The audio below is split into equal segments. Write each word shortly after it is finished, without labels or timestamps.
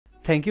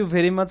Thank you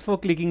very much for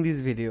clicking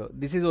this video.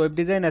 This is web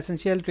design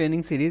essential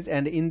training series,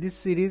 and in this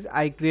series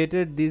I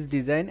created this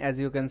design. As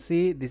you can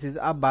see, this is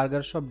a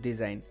burger shop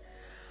design.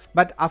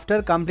 But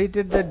after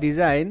completed the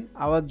design,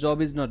 our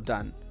job is not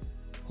done.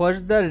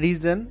 What's the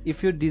reason?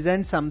 If you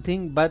design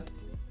something but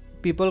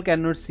people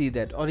cannot see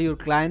that, or your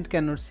client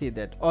cannot see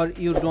that, or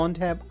you don't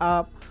have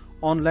a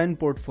online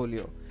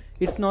portfolio,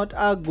 it's not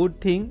a good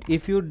thing.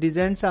 If you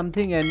design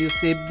something and you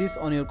save this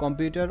on your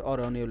computer or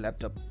on your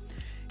laptop,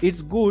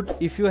 it's good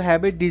if you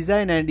have a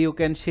design and you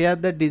can share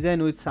the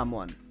design with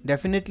someone.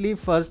 Definitely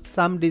first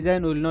some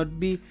design will not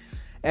be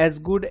as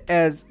good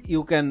as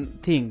you can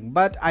think,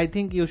 but I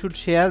think you should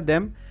share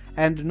them,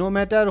 and no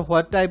matter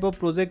what type of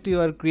project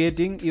you are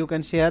creating, you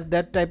can share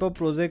that type of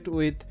project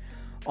with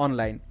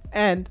online.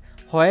 And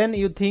when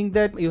you think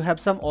that you have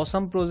some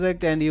awesome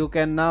project and you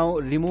can now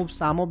remove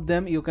some of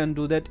them, you can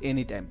do that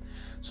anytime.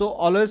 So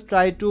always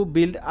try to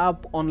build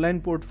up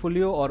online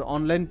portfolio or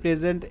online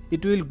presence.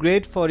 It will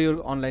great for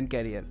your online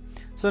career.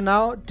 So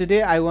now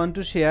today I want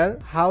to share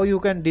how you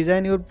can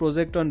design your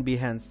project on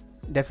Behance.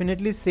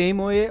 Definitely same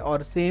way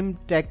or same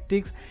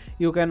tactics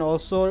you can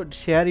also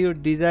share your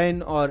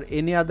design or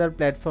any other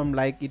platform,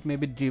 like it may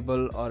be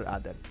Dribble or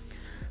other.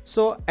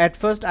 So at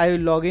first I will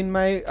log in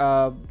my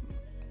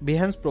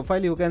Behance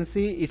profile. You can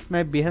see it's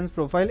my Behance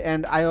profile,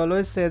 and I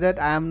always say that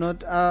I am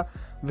not a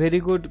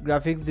very good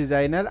graphics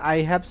designer.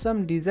 I have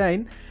some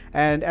design,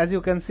 and as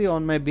you can see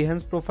on my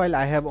Behance profile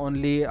I have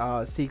only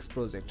 6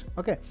 projects.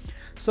 Okay,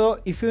 so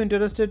if you're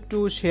interested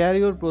to share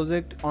your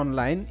project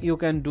online, you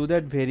can do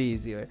that very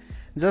easy way.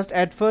 Just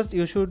at first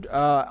you should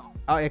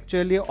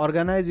actually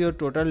organize your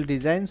total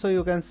design. So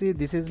you can see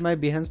this is my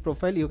Behance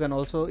profile. You can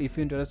also, if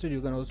you're interested,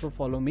 you can also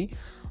follow me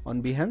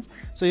on Behance.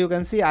 So you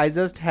can see I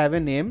just have a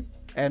name,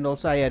 and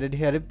also I added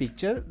here a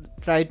picture.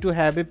 Try to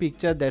have a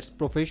picture that's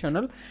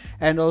professional,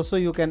 and also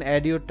you can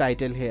add your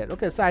title here.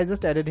 Okay, so I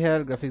just added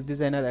here graphics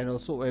designer and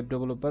also web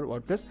developer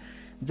WordPress.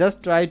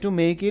 Just try to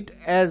make it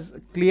as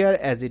clear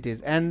as it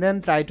is, and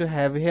then try to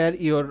have here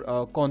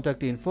your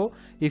contact info.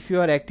 If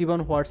you are active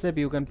on WhatsApp,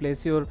 you can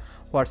place your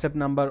WhatsApp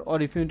number,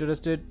 or if you're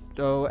interested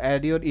to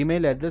add your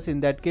email address,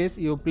 in that case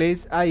you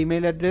place a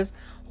email address.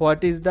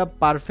 What is the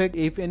perfect,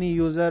 if any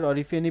user or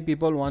if any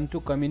people want to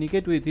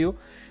communicate with you,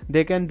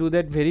 they can do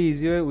that very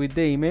easy with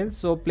the email.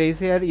 So place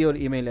here your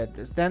email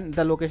address, then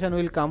the location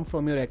will come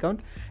from your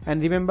account.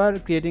 And remember,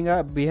 creating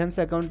a Behance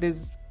account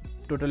is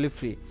totally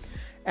free.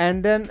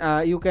 And then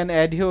you can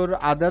add your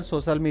other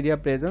social media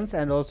presence,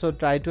 and also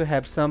try to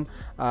have some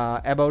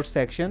about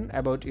section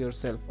about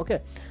yourself. Okay,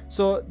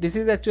 so this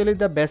is actually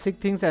the basic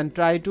things, and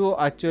try to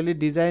actually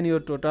design your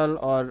total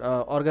or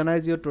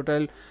organize your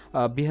total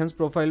Behance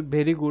profile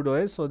very good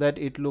way, so that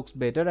it looks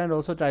better, and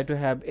also try to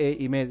have a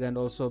image and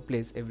also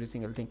place every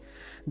single thing.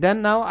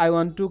 Then now I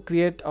want to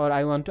create, or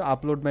I want to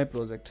upload my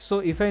project. So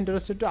if I'm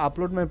interested to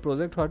upload my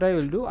project, what I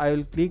will do, I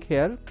will click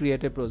here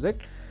create a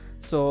project.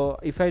 So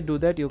if I do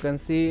that, you can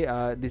see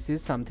this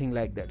is something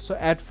like that. So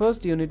at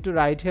first you need to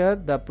write here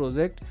the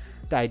project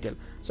title.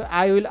 So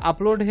I will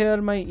upload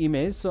here my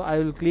image, so I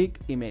will click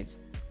image,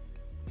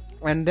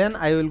 and then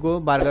I will go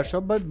burger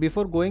shop. But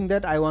before going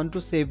that, I want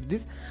to save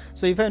this.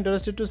 So if I'm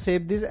interested to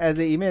save this as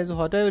an image,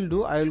 what I will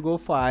do, I will go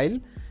file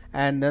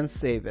and then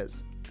save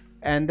as,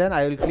 and then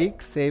I will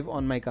click save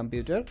on my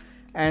computer,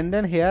 and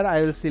then here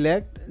I will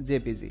select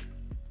JPG.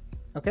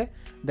 Okay,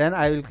 then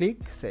I will click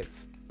save,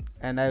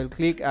 and I will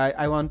click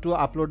I want to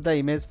upload the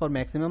image for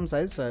maximum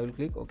size, so I will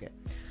click OK.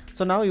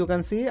 So now you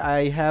can see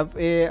I have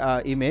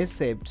a image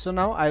saved. So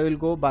now I will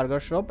go burger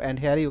shop, and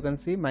here you can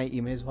see my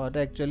image what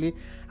actually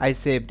I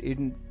saved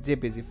in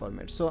JPG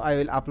format. So I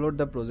will upload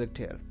the project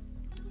here.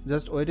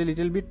 Just wait a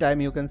little bit time.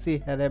 You can see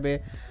here have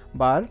a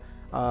bar.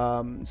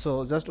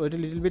 So just wait a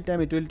little bit time,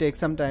 it will take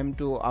some time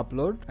to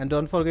upload. And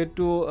don't forget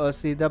to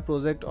see the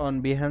project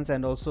on Behance,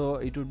 and also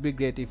it would be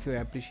great if you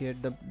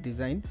appreciate the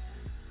design.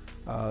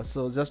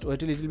 So just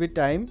wait a little bit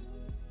time,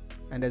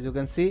 and as you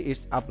can see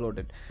it's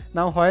uploaded.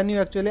 Now when you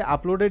actually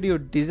uploaded your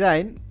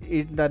design,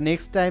 the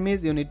next time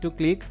is you need to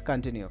click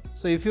continue.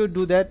 So if you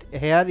do that,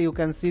 here you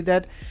can see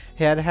that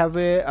here have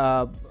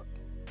a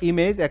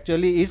image.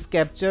 Actually it's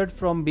captured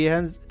from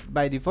Behance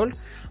by default,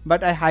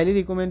 but I highly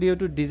recommend you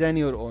to design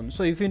your own.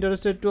 So if you're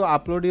interested to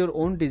upload your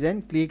own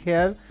design, click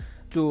here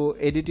to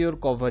edit your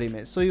cover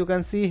image. So you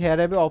can see here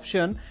have an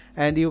option,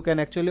 and you can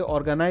actually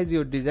organize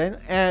your design,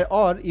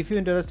 or if you're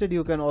interested,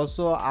 you can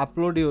also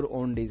upload your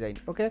own design.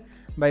 Okay,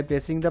 by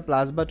pressing the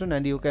plus button,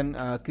 and you can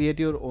create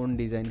your own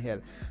design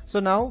here. So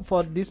now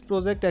for this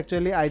project,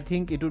 actually I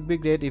think it would be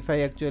great if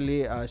I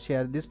actually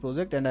share this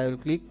project, and I will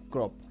click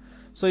crop.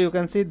 So you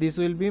can see this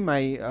will be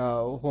my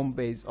home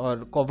page or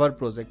cover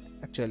project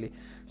actually.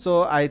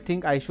 So I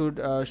think I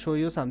should show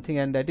you something,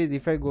 and that is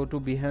if I go to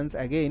Behance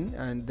again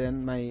and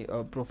then my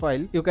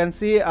profile, you can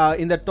see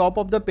in the top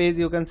of the page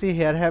you can see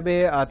here have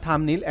a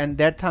thumbnail, and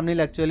that thumbnail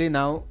actually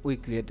now we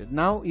created.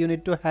 Now you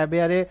need to have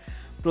here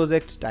a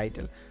project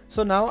title.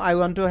 So now I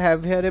want to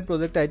have here a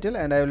project title,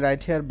 and I will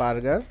write here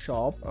burger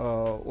shop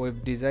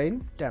web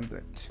design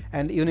template,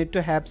 and you need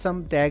to have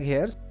some tag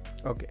here.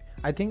 Okay,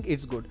 I think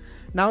it's good.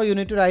 Now you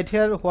need to write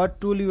here what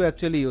tool you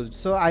actually used.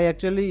 So I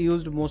actually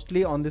used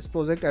mostly on this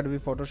project Adobe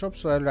Photoshop,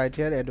 so I'll write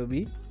here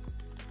Adobe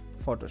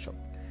Photoshop.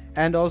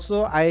 And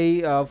also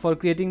I for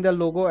creating the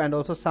logo and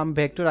also some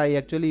vector, I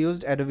actually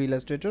used Adobe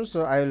Illustrator,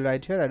 so I will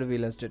write here Adobe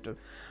Illustrator.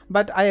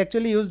 But I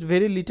actually used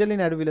very little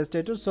in Adobe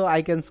Illustrator, so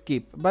I can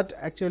skip, but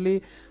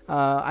actually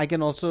I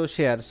can also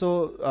share.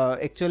 So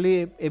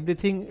actually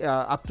everything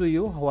up to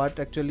you what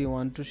actually you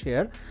want to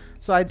share.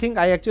 So I think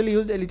I actually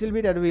used a little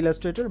bit Adobe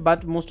Illustrator,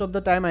 but most of the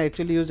time I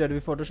actually used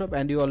Adobe Photoshop,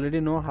 and you already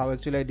know how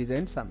actually I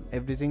designed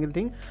every single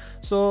thing.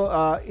 So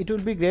it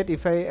would be great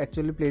if I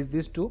actually place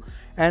these two,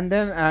 and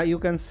then you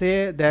can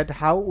say that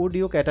how would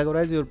you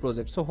categorize your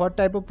project. So what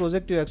type of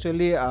project you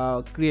actually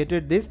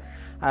created this.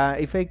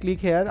 If I click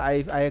here,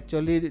 I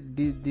actually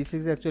this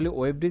is actually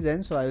web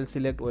design, so I will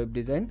select web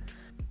design.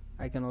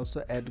 I can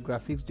also add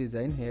graphics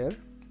design here.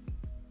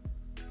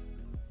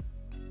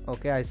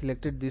 Okay, I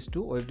selected these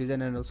two, web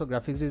design and also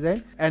graphics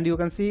design, and you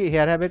can see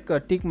here I have a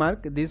tick mark.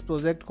 This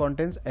project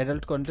contains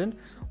adult content.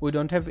 We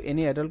don't have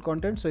any adult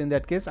content, so in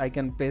that case I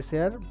can press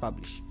here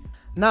publish.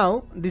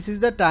 Now this is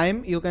the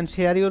time you can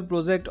share your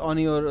project on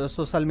your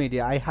social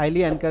media. I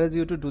highly encourage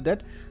you to do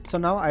that. So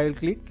now I will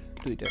click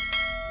Twitter.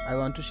 I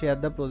want to share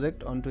the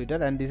project on Twitter,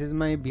 and this is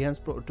my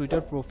Behance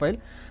Twitter profile,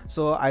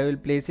 so I will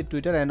place it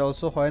Twitter. And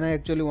also when I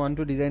actually want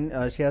to design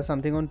share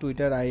something on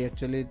Twitter, I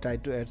actually try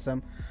to add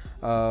some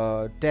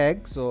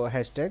tag, so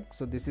hashtag.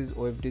 So this is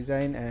web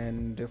design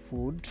and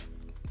food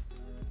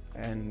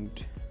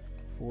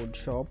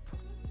shop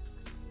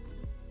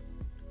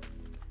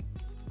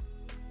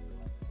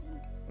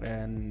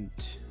and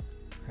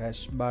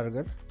hash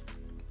burger.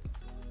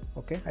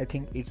 Okay, I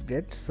think it's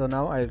great. So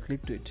now I will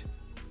click tweet.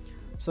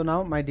 So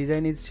now my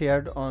design is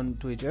shared on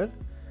Twitter.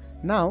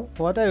 Now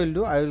what I will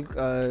do, I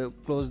will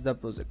close the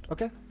project.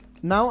 Okay,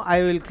 now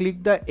I will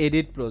click the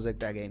edit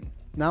project again.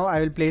 Now I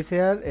will place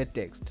here a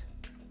text.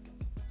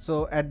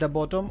 So at the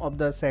bottom of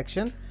the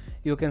section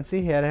you can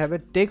see here I have a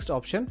text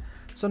option.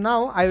 So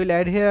now I will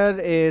add here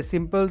a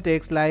simple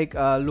text like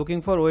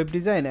looking for web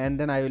design, and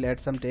then I will add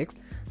some text.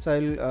 So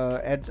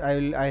I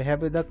will I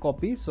have the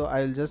copy, so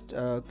I will just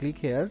click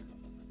here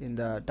in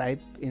the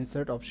type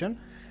insert option,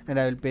 and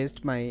I will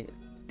paste my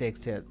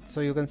text here.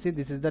 So you can see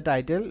this is the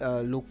title,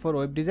 look for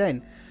web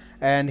design,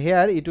 and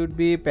here it would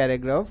be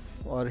paragraph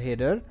or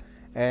header,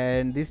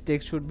 and this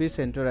text should be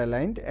center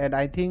aligned. And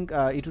I think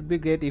it would be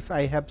great if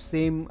I have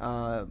same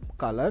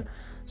color.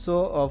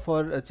 So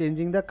for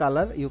changing the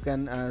color you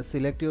can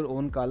select your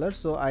own color.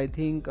 So I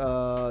think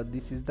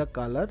this is the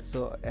color.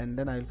 So and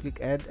then I will click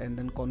add and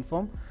then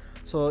confirm.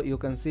 So you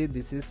can see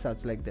this is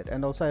such like that.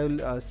 And also I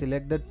will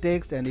select the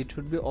text, and it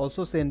should be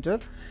also center.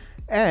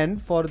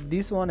 And for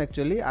this one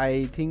actually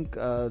I think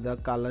the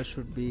color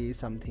should be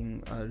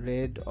something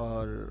red,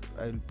 or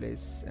I will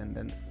place and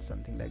then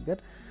something like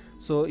that.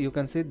 So you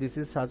can see this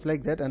is such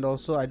like that. And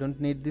also I don't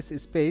need this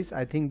space.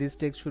 I think this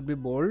text should be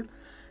bold,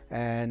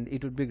 and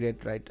it would be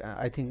great, right?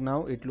 I think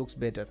now it looks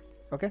better.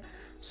 Okay,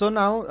 so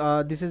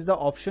now this is the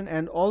option.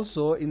 And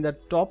also in the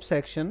top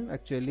section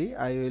actually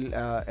I will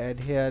add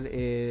here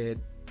a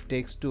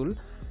text tool,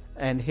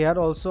 and here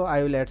also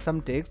I will add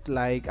some text,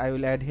 like I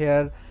will add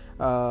here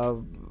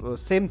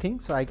same thing.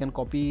 So I can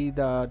copy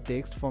the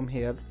text from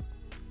here.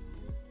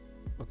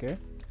 Okay,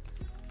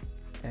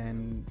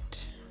 and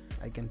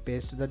I can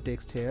paste the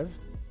text here.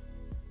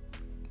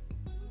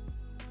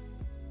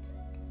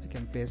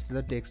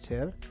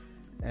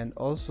 And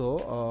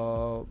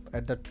also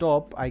at the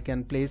top I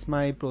can place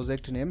my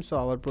project name. So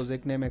our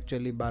project name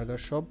actually burger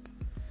shop,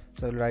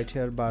 so I'll write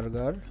here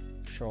burger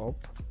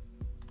shop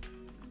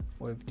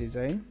web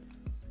design,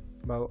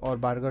 or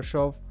burger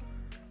shop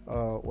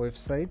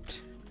website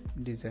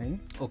design.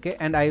 Okay,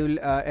 and I will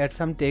add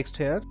some text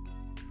here.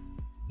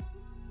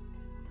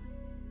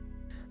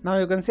 Now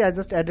you can see I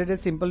just added a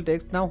simple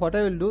text. Now what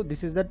I will do,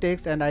 this is the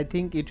text, and I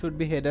think it should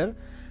be header,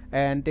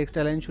 and text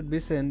align should be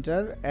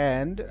center,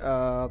 and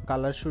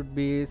color should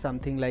be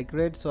something like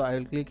red. So I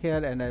will click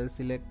here and I will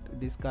select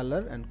this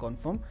color and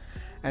confirm.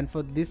 And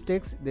for this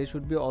text they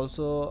should be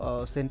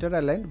also center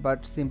aligned,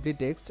 but simply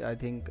text, I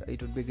think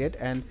it would be great.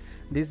 And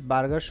this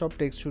burger shop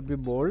text should be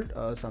bold,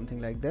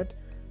 something like that.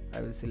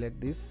 I will select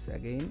this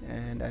again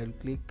and I will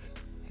click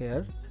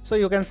here. So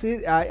you can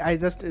see I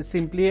just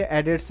simply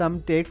added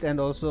some text and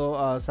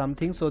also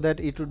something, so that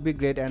it would be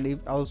great. And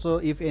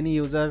if any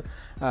user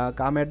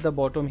come at the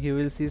bottom, he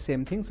will see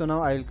same thing. So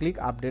now I will click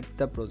update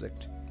the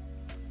project.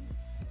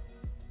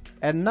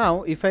 And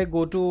now if I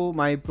go to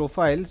my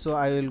profile, so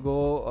I will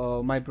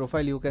go my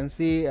profile, you can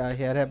see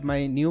here I have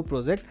my new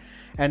project.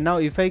 And now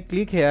if I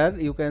click here,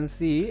 you can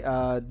see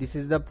this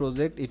is the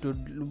project. It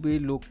would be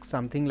look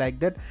something like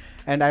that,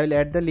 and I will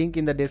add the link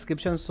in the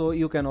description, so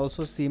you can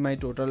also see my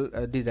total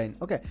design.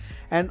 Okay,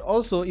 and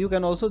also you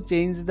can also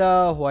change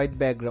the white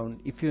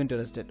background if you're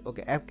interested.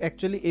 Okay,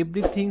 actually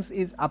everything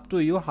is up to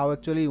you how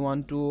actually you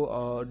want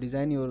to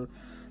design your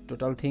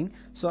total thing.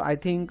 So I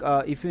think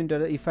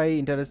if I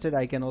interested,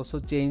 I can also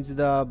change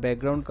the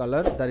background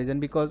color. The reason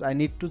because I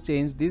need to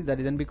change this, the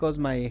reason because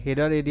my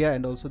header area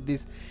and also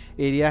this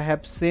area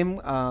have same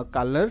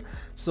color.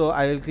 So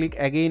I will click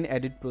again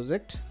edit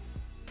project,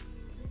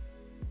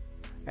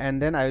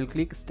 and then I will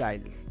click style,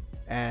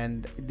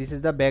 and this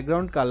is the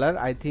background color.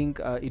 I think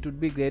it would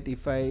be great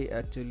if I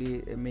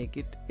actually make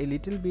it a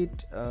little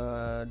bit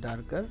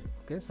darker,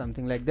 okay,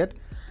 something like that.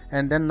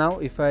 And then now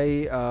if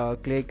I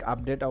click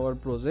update our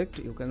project,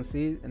 you can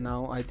see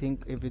now I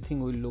think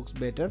everything will looks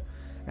better.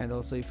 And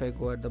also if I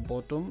go at the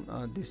bottom,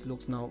 this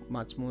looks now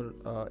much more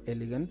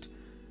elegant.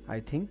 I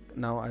think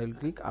now I will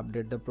click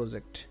update the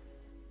project.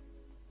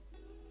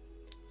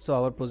 So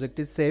our project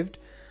is saved.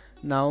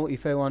 Now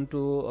if I want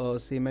to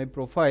see my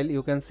profile,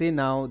 you can see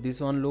now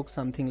this one looks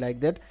something like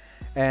that.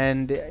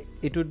 And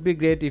it would be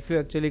great if you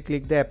actually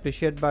click the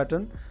appreciate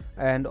button,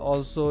 and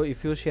also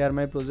if you share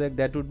my project,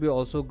 that would be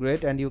also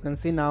great. And you can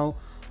see now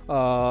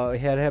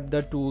here have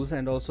the tools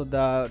and also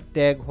the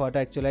tag what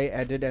actually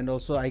I added, and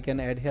also I can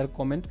add here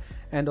comment,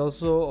 and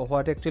also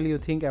what actually you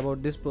think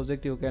about this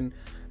project. You can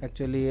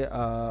actually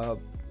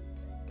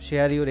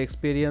share your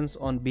experience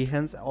on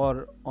Behance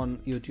or on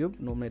YouTube,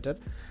 no matter.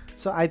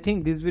 So I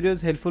think this video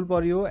is helpful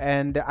for you,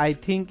 and I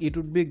think it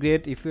would be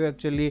great if you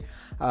actually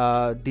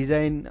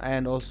design,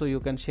 and also you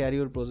can share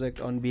your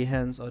project on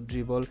Behance or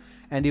Dribble,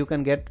 and you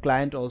can get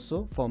client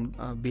also from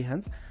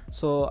Behance.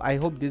 So I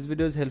hope this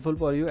video is helpful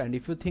for you, and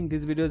if you think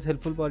this video is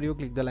helpful for you,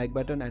 click the like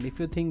button, and if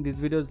you think this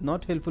video is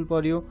not helpful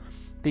for you,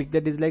 click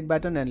the dislike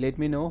button and let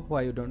me know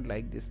why you don't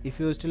like this. If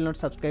you still not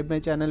subscribe my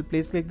channel,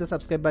 please click the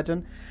subscribe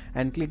button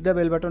and click the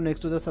bell button next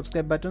to the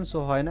subscribe button,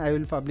 so when I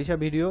will publish a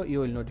video you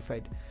will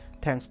notified.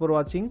 Thanks for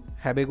watching.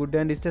 Have a good day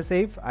and stay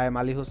safe. I am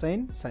Ali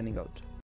Hossain signing out.